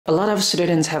A lot of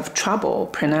students have trouble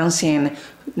pronouncing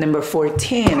number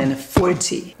 14 and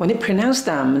 40. When they pronounce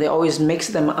them, they always mix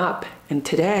them up. And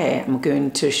today, I'm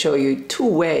going to show you two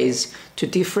ways to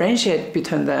differentiate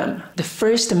between them. The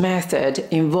first method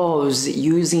involves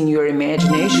using your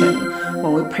imagination.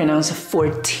 When we pronounce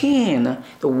 14,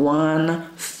 the 1,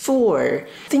 4,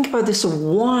 think about this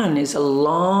 1 is a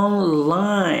long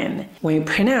line. When you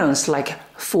pronounce like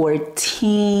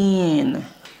 14.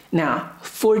 Now,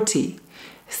 40.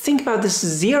 Think about this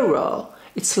 0.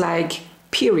 It's like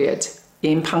period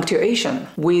in punctuation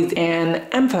with an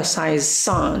emphasized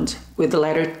sound with the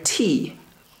letter T.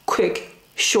 Quick,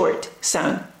 short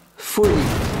sound, 40.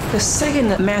 The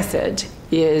second method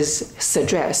is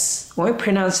stress. When we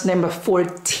pronounce number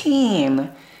 14,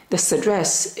 the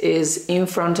stress is in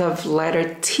front of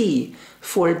letter T,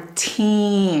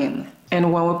 14.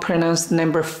 And when we pronounce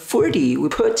number 40, we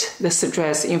put the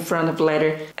stress in front of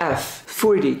letter F,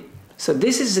 40. So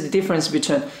this is the difference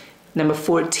between number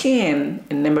 14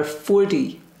 and number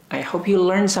 40. I hope you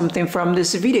learned something from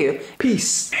this video.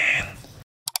 Peace.